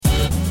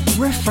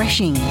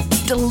refreshing,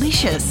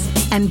 delicious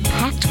and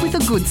packed with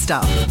the good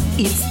stuff.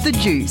 It's The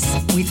Juice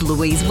with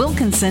Louise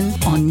Wilkinson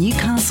on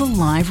Newcastle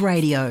Live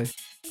Radio.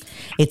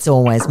 It's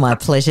always my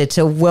pleasure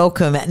to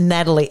welcome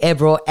Natalie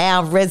Ebrill,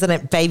 our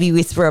resident baby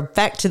whisperer,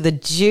 back to The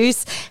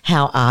Juice.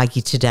 How are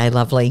you today,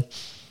 lovely?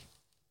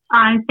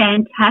 I'm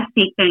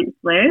fantastic, thanks,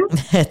 Lou.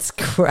 That's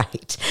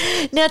great.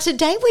 Now,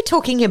 today we're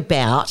talking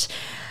about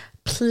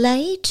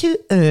play to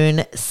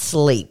earn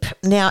sleep.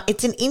 Now,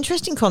 it's an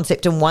interesting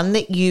concept and one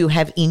that you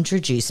have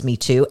introduced me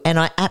to, and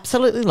I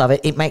absolutely love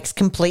it. It makes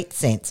complete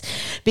sense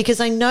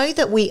because I know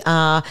that we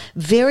are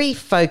very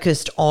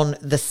focused on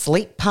the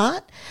sleep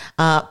part,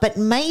 but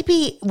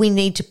maybe we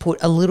need to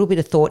put a little bit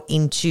of thought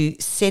into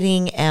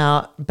setting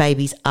our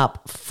babies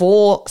up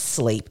for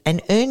sleep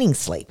and earning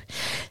sleep.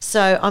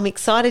 So I'm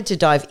excited to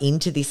dive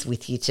into this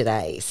with you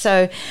today.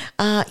 So,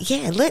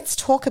 let's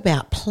talk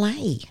about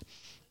play.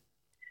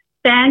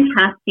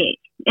 Fantastic.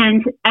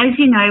 And as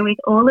you know, with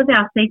all of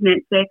our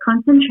segments, we're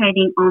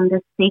concentrating on the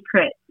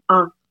secrets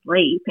of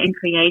sleep and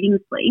creating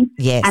sleep.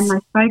 Yes. And my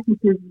focus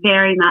is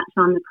very much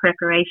on the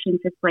preparation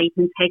for sleep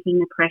and taking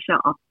the pressure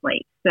off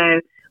sleep.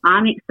 So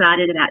I'm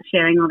excited about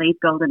sharing all these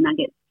golden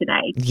nuggets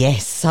today.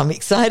 Yes, I'm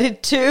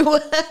excited too.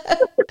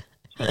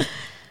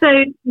 So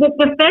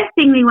the first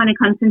thing we want to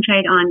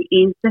concentrate on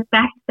is the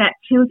fact that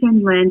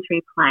children learn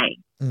through play.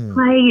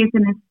 Play is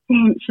an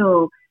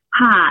essential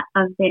part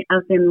of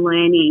them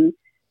learning,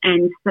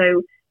 and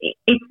so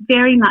it's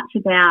very much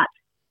about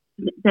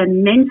the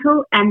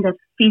mental and the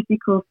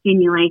physical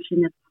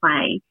stimulation of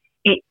play.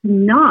 It's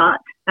not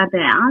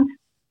about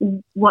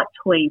what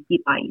toys you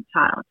buy your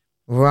child.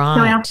 Right.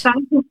 So our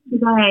focus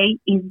today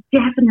is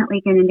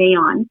definitely going to be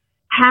on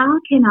how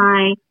can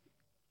I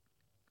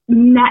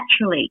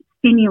naturally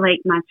stimulate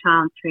my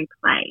child through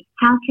play?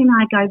 How can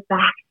I go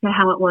back to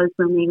how it was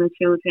when we were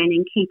children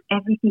and keep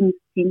everything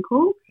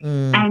simple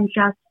and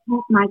just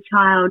help my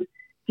child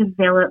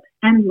develop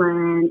and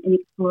learn and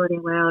explore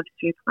their world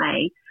through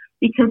play?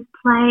 Because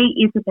play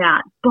is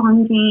about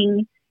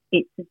bonding,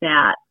 it's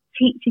about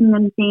teaching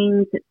them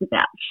things, it's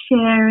about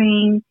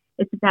sharing,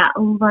 it's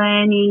about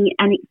learning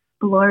and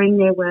exploring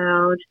their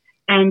world,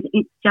 and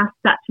it's just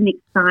such an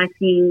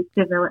exciting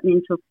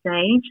developmental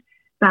stage.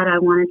 But I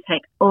want to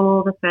take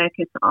all the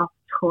focus off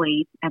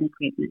toys and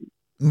equipment.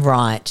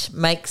 Right.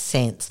 Makes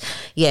sense.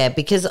 Yeah,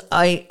 because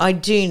I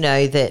do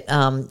know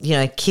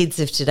that, kids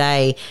of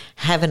today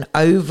have an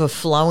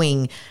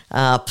overflowing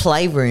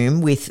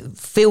playroom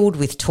filled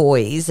with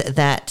toys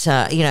that,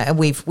 and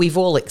we've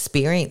all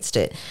experienced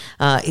it,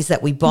 is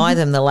that we buy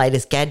them the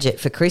latest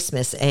gadget for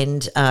Christmas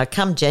and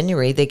come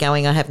January they're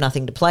going, I have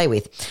nothing to play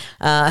with.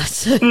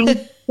 Exactly.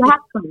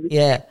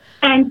 Yeah.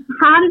 And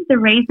part of the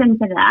reason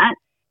for that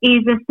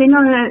is a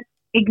similar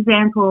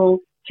example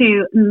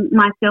to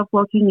myself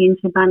walking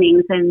into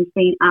Bunnings and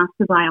being asked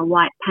to buy a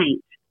white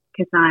paint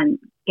because I'm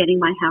getting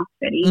my house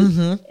ready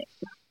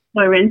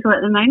for rental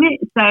at the moment.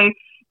 So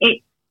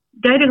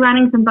go to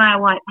Bunnings and buy a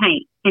white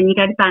paint, and you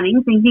go to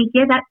Bunnings and you think,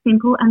 yeah, that's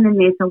simple, and then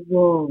there's a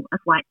wall of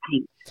white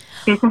paint.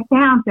 There's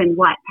 1,000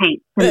 white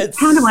paints. And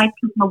how do I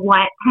pick a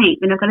white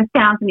paint when I've got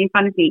 1,000 in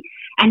front of me?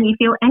 And you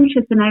feel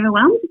anxious and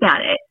overwhelmed about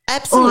it.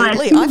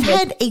 Absolutely. I've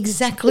had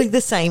exactly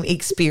the same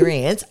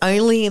experience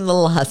only in the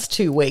last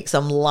 2 weeks.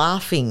 I'm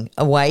laughing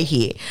away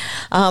here.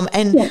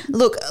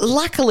 Look,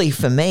 luckily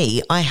for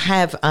me, I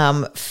have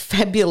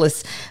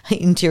fabulous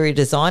interior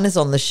designers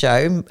on the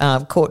show,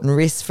 Court and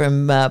Riss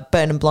from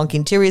Burnham Blanc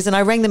Interiors, and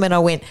I rang them and I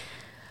went,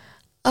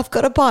 I've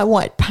got to buy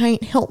white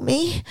paint. Help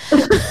me.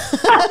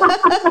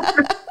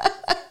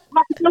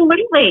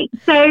 Absolutely.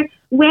 So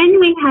when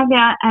we have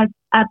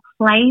a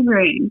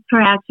playroom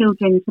for our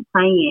children to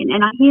play in,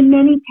 and I hear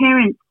many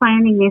parents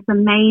planning this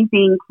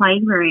amazing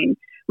playroom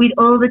with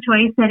all the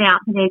toys set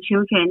out for their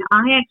children,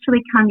 I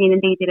actually come in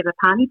and be a bit of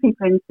a party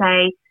pooper and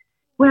say,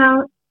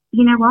 well,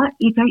 you know what?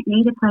 You don't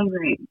need a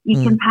playroom.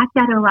 You can pack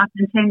that all up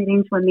and turn it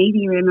into a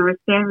media room or a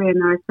spare room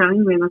or a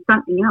sewing room or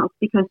something else,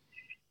 because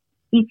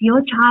if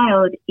your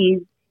child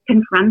is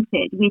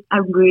confronted with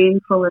a room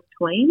full of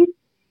toys,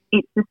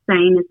 it's the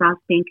same as us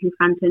being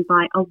confronted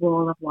by a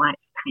wall of white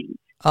paint.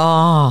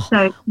 Oh,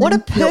 so what a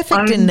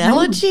perfect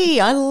analogy.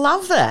 I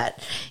love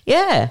that.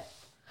 Yeah.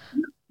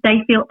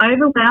 They feel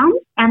overwhelmed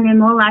and they're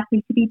more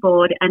likely to be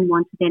bored and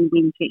want to then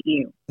whinge at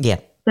you. Yeah.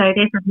 So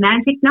there's a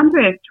magic number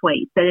of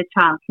toys that a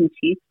child can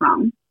choose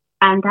from,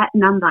 and that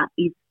number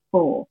is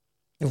 4.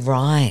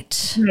 Right.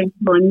 So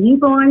for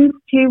newborns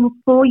to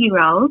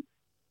 4-year-olds,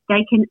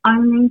 they can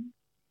only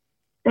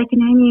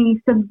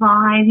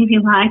survive, if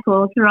you like,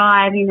 or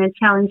thrive in a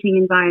challenging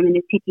environment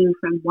of picking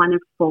from one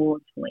of 4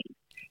 toys.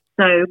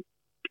 So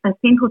a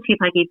simple tip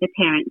I give the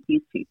parents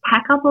is to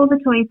pack up all the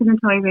toys in the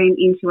toy room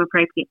into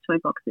appropriate toy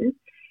boxes,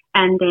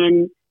 and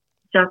then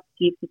just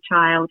give the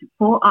child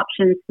 4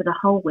 options for the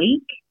whole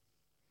week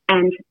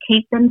and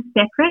keep them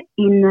separate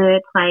in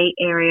the play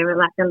area,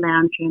 like the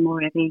lounge room or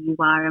wherever you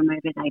are and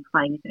wherever they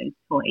play with those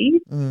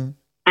toys.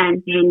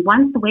 And then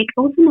once a week,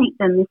 alternate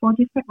them with 4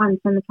 different ones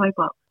in the toy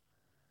box.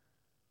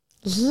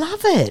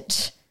 Love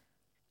it.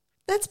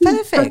 That's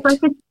perfect.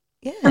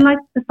 Yeah. And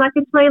it's like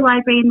a toy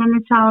library, and then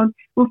the child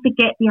will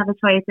forget the other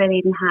toys they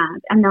even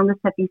have, and they'll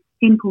just have this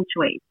simple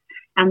choice,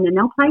 and then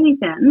they'll play with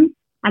them,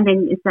 and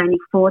then it's only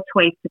 4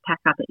 toys to pack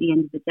up at the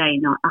end of the day,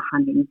 not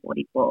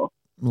 144.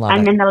 Love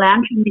it. Then the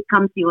lounge room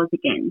becomes yours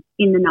again.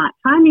 In the night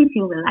time, you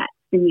feel relaxed,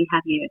 and you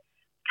have your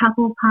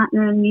couple,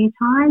 partner, new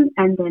time,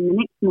 and then the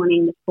next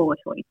morning the 4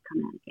 toys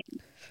come out again.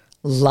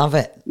 Love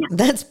it. Yeah.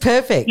 That's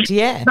perfect.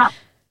 Yeah. But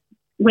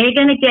we're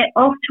going to get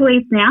off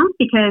toys now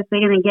because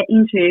we're going to get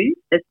into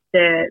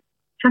the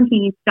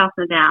chunky stuff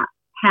about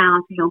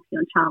how to help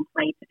your child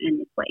play to earn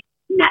their sleep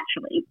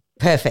naturally.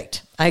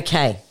 Perfect.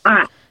 Okay. All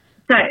right.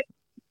 So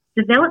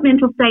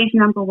developmental stage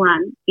number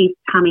 1 is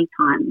tummy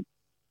time.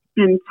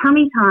 And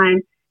tummy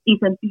time is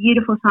a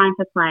beautiful time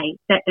for play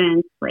that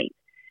earns sleep.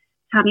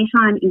 Tummy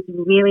time is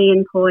really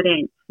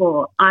important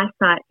for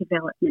eyesight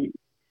development,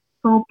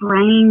 for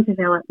brain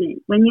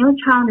development. When your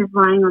child is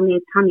lying on their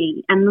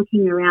tummy and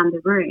looking around the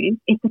room,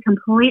 it's a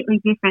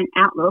completely different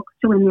outlook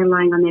to when they're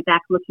lying on their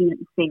back looking at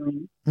the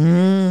ceiling.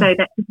 So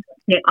that's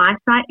their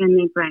eyesight and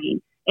their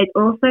brain. It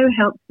also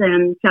helps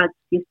them judge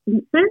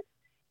distances,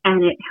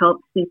 and it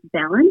helps with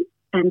balance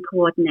and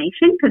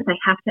coordination because they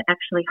have to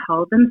actually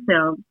hold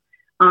themselves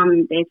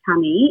on their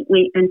tummy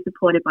and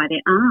supported by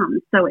their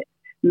arms. So it's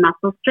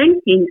muscle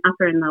strength in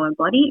upper and lower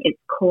body. It's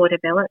core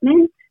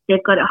development.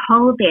 They've got to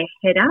hold their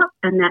head up,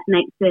 and that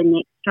makes their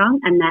neck strong,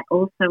 and that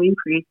also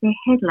improves their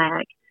head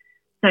lag.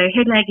 So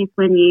head lag is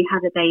when you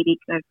have a baby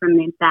go from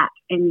their back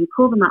and you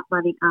pull them up by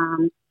the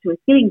arms to a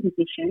sitting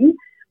position.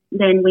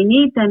 Then we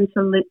need them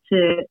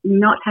to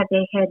not have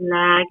their head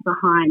lag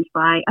behind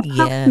by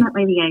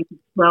approximately the age of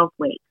 12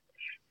 weeks.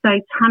 So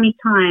tummy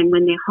time,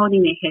 when they're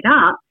holding their head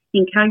up,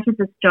 encourages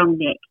a strong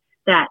neck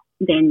that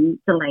then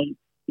delays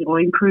or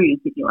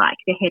improves, if you like,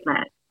 the head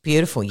lag.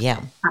 Beautiful,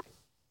 yeah.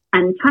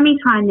 And tummy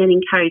time then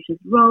encourages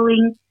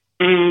rolling,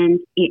 and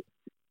it's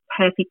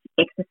perfect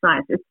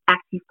exercise. It's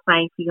active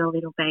play for your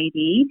little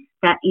baby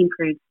that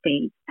improves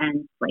speed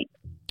and sleep.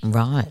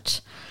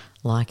 Right.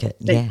 Like it,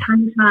 so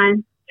tummy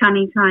time,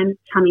 tummy time,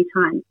 tummy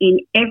time in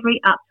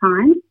every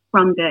uptime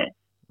from birth.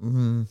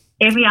 Mm-hmm.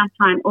 Every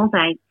uptime all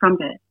day from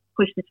birth.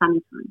 Push the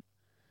tummy time.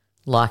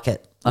 Like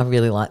it. I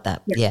really like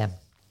that. Yeah.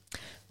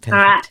 All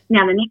right.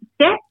 Now the next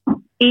step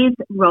is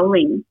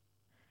rolling.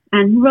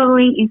 And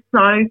rolling is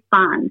so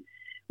fun.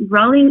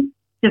 Rolling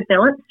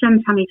develops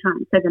from tummy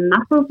time. So the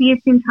muscles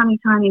used in tummy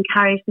time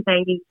encourage the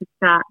baby to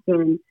start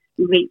then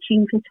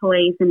reaching for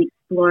toys and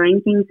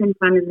exploring things in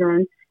front of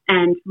them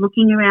and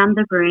looking around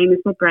the room as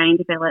their brain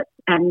develops,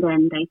 and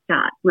then they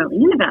start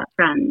rolling in about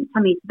from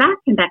tummy to back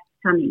and back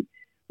to tummy.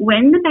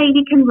 When the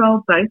baby can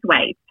roll both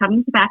ways,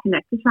 tummy to back and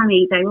back to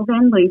tummy, they will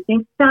then lose their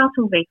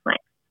startle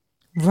reflex.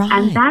 Right.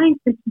 And that is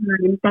the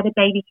time that a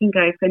baby can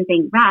go from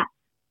being wrapped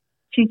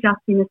to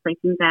just in a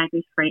sleeping bag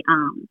with free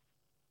arms.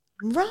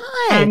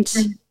 Right. And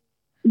so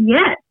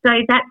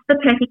that's the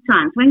perfect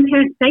time. So when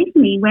parents say to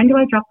me, when do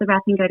I drop the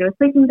wrap and go to a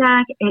sleeping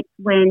bag? It's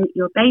when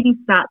your baby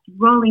starts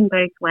rolling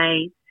both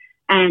ways.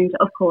 And,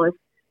 of course,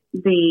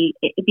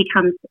 it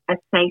becomes a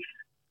safe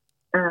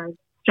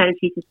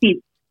strategy to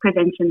SIDS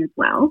prevention as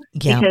well.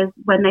 Yeah. Because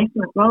when they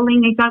start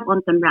rolling, they don't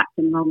want them wrapped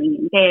and rolling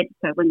in bed.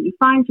 So when you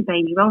find your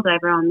baby rolled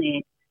over on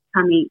their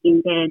tummy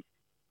in bed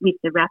with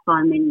the wrap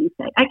on, then you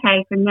say,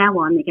 okay, from now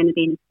on they're going to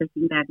be in a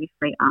sleeping bag with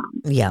free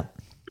arms. Yeah.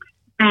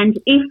 And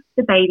if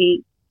the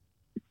baby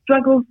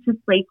struggles to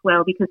sleep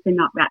well because they're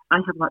not wrapped,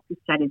 I have lots of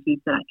strategies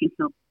that I can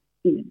help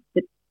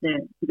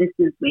the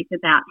listeners with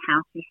about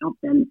how to help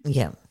them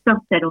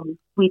self-settle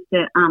with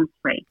the arms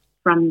free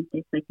from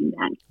their sleeping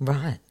bag.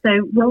 Right.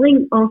 So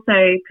rolling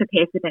also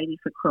prepares the baby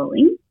for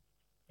crawling,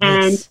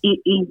 and it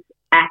is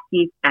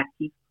active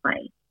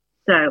play.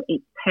 So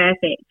it's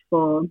perfect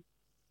for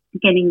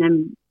getting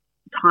them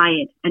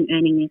tired and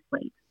earning their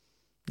sleep.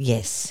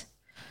 Yes.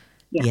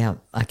 Yeah,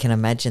 I can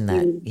imagine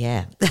that.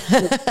 Yeah.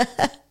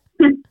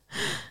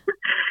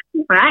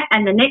 Right,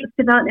 and the next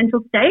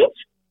developmental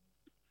stage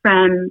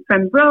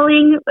from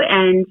rolling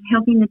and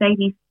helping the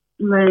baby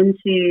learn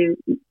to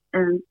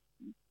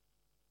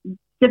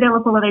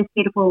develop all of those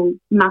beautiful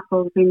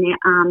muscles in their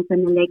arms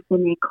and their legs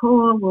and their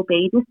core will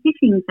be the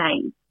sitting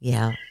phase.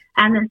 Yeah.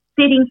 And the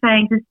sitting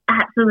phase is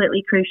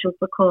absolutely crucial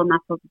for core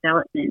muscle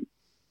development.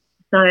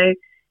 So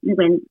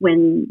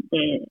when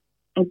they're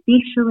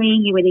initially,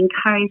 you would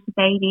encourage the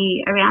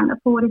baby around the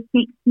 4 to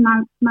 6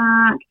 month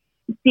mark,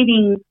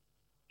 sitting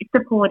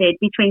supported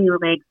between your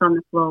legs on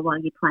the floor while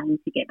you're playing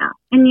together.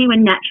 And you would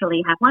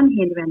naturally have one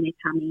hand around their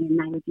tummy, and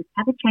they would just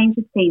have a change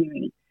of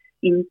scenery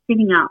in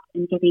sitting up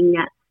and getting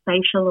that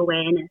spatial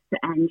awareness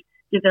and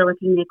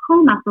developing their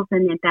core muscles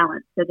and their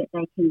balance so that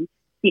they can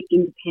sit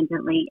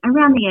independently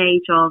around the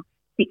age of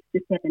 6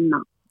 to 7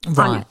 months.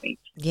 On average.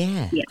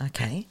 Yeah.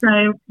 Okay.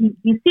 So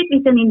you sit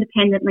with them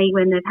independently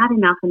when they've had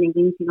enough and they're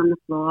whinging on the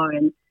floor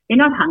and they're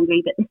not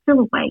hungry but they're still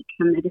awake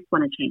and they just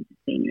want to change the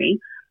scenery.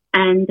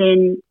 And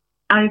then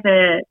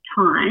over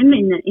time,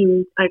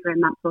 in over a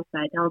month or so,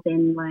 they'll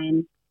then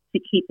learn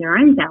to keep their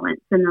own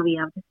balance and they'll be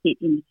able to sit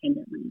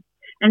independently.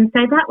 And so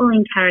that will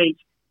encourage,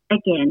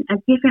 again, a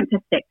different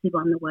perspective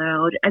on the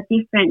world, a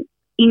different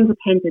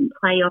independent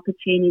play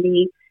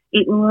opportunity.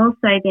 It will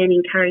also then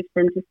encourage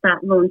them to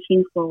start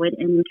launching forward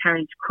and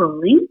encourage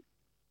crawling.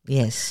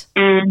 Yes.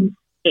 And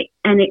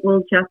it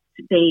will just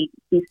be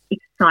this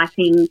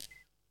exciting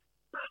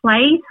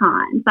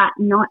playtime, but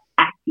not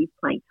active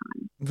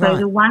playtime. Right. So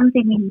the one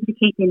thing we need to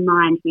keep in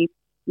mind with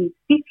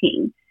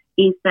sitting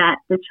is that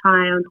the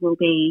child will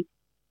be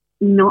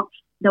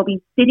they'll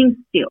be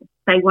sitting still.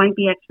 They won't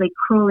be actually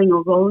crawling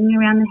or rolling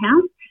around the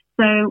house.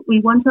 So we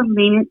want to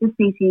limit the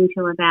sitting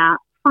to about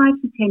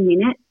 5 to 10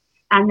 minutes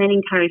and then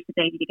encourage the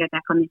baby to go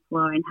back on the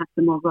floor and have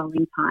some more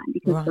rolling time,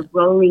 because the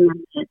rolling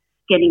and the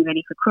getting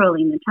ready for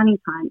crawling, the tummy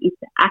time, is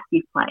the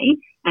active play,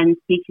 and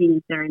sitting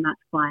is very much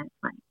quiet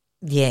play.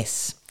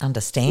 Yes,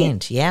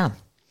 understand, yeah.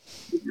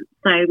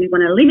 So we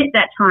want to limit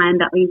that time,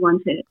 but we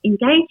want to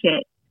engage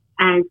it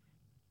as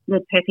the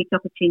perfect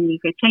opportunity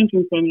for a change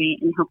in scenery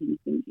and helping with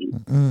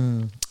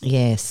thinking.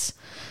 Yes,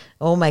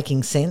 all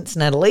making sense,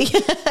 Natalie.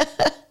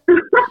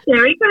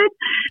 Very good.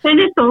 And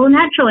it's all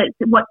natural. It's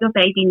what your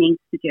baby needs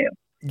to do.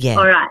 Yeah.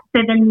 All right.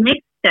 So the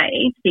next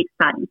stage, the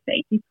exciting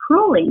stage, is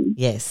crawling.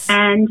 Yes.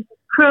 And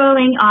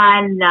crawling,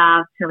 I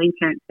love telling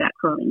parents about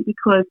crawling,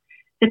 because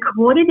the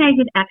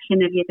coordinated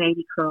action of your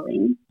baby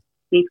crawling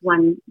with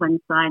one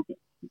side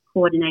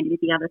coordinated with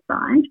the other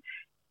side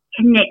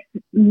connects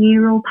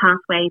neural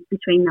pathways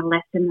between the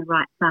left and the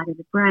right side of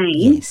the brain.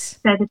 Yes.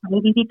 So the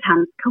baby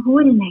becomes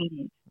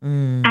coordinated.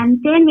 Mm. And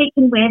then we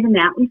can wear them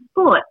out with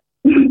sport.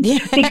 Yeah.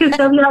 Because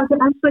they'll be able to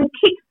actually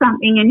kick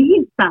something and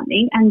hit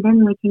something, and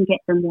then we can get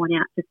them worn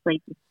out to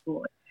sleep with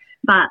sport.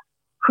 But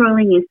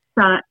crawling is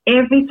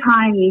every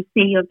time you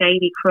see your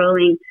baby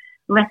crawling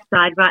left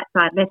side, right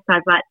side, left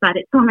side, right side,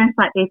 it's almost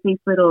like there's these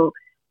little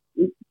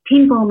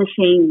pinball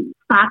machine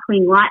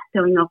sparkling lights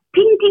going off,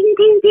 ping, ping,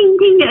 ping, ping,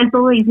 ping, as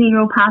all these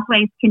neural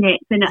pathways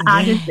connect, and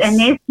artists, and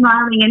they're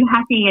smiling and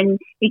happy and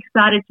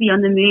excited to be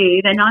on the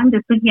move, and I'm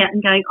just looking at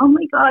and going, oh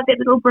my God, their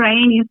little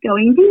brain is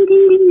going ding,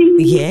 ding, ding,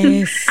 ding.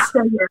 Yes.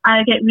 So yeah,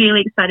 I get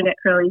really excited about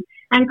crawling.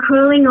 And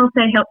crawling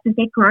also helps with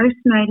their gross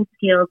motor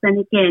skills, and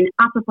again,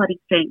 upper body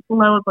strength,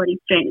 lower body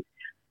strength,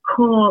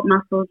 core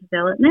muscle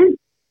development,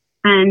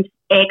 and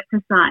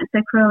exercise.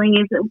 So crawling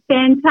is a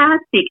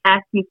fantastic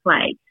active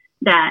play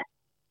that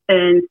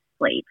earns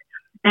sleep.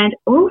 And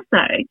also,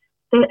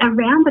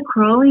 around the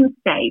crawling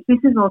stage, this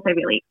is also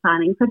really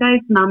exciting for those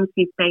mums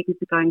whose babies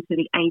are going through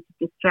the age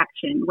of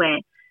distraction, where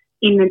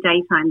in the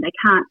daytime they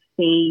can't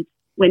feed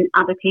when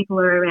other people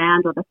are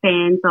around, or the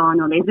fan's on,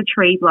 or there's a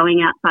tree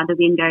blowing outside the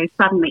window.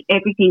 Suddenly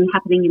everything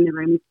happening in the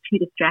room is too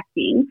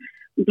distracting.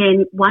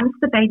 Then once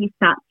the baby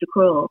starts to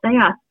crawl, they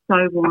are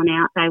so worn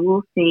out, they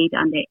will feed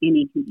under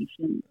any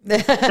conditions.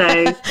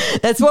 So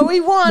that's what we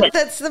want. Yes.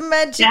 That's the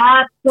magic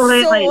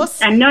absolutely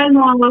sauce. And no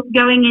more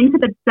going into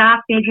the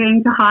dark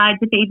bedroom to hide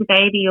to feed the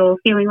baby, or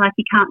feeling like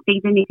you can't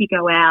feed them if you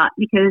go out,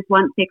 because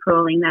once they're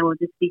crawling, they will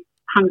just be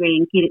hungry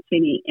and give it to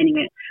me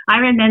anyway. I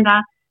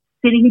remember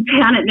sitting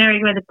down at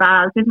Merriweather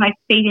Bars with my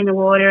feet in the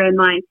water, and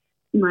my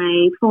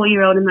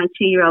 4-year-old and my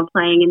 2-year-old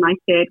playing, and my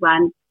third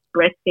one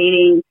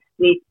breastfeeding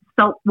with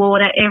salt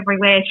water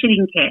everywhere. She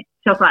didn't care.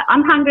 She was like,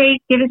 I'm hungry,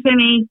 give it to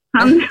me.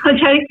 I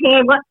don't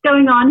care what's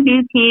going on,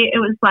 who's here. It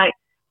was like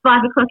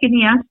 5 o'clock in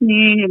the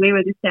afternoon, and we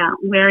were just out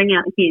wearing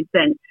out the kids.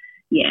 And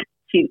yeah,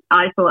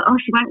 I thought,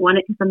 she won't want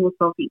it because I'm more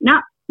salty.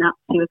 No,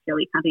 she was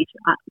really happy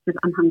because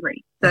I'm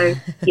hungry. So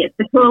yes,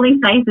 the crawling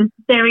phase is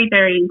very,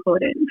 very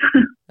important.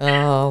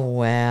 Oh,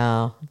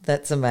 wow.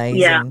 That's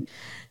amazing.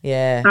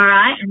 Yeah. All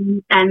right.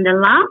 And the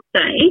last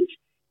stage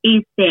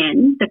is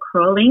then the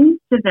crawling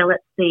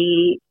develops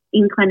the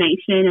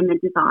inclination and the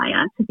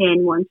desire to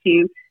then want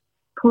to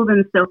pull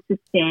themselves to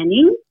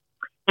standing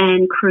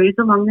and cruise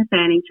along the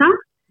furniture,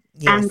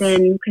 and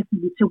then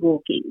proceed to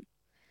walking.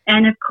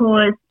 And of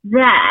course,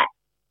 that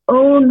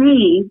all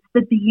needs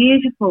the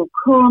beautiful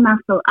core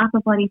muscle,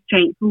 upper body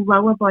strength,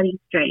 lower body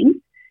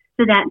strength,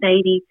 for that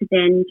baby to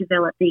then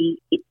develop the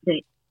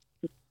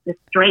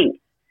strength,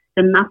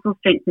 the muscle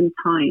strength and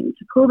tone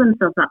to pull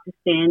themselves up to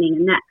standing,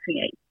 and that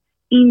creates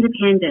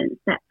independence,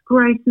 that's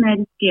gross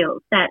motor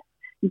skills, that's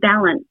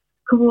balance,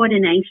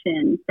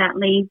 coordination, that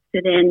leads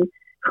to then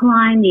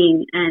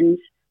climbing and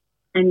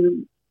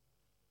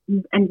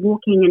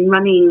walking and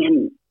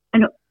running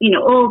and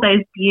all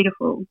those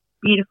beautiful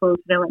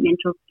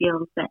developmental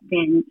skills that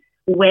then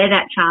wear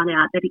that child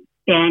out, that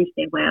expand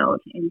their world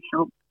and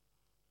help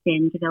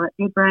then develop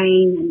their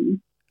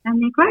brain and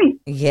their growth.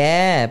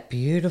 Yeah,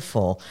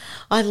 beautiful.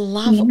 I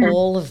love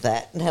all of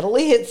that,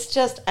 Natalie. It's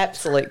just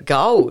absolute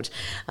gold.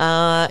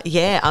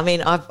 I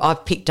mean,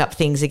 I've picked up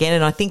things again,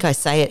 and I think I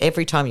say it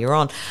every time you're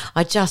on.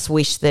 I just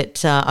wish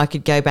that I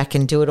could go back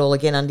and do it all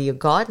again under your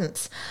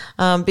guidance,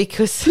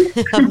 because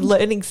I'm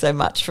learning so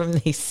much from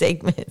these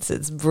segments.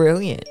 It's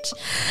brilliant.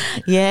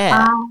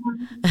 Yeah.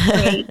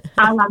 Great.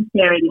 I love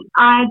sharing it.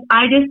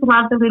 I just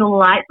love the little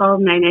light bulb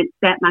moments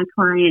that my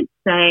clients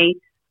say,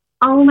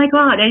 oh my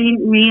God, I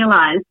didn't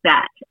realise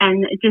that.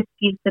 And it just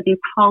gives them this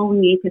whole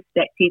new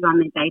perspective on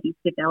their baby's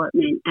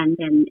development, and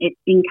then it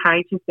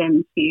encourages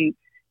them to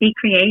be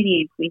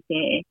creative with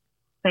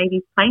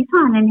babies'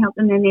 playtime and help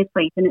them in their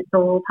sleep, and it's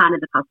all part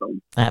of the puzzle.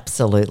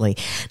 Absolutely.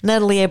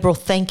 Natalie Ebrill,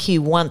 thank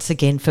you once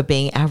again for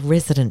being our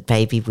resident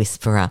baby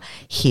whisperer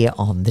here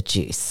on The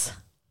Juice.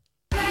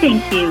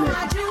 Thank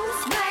you.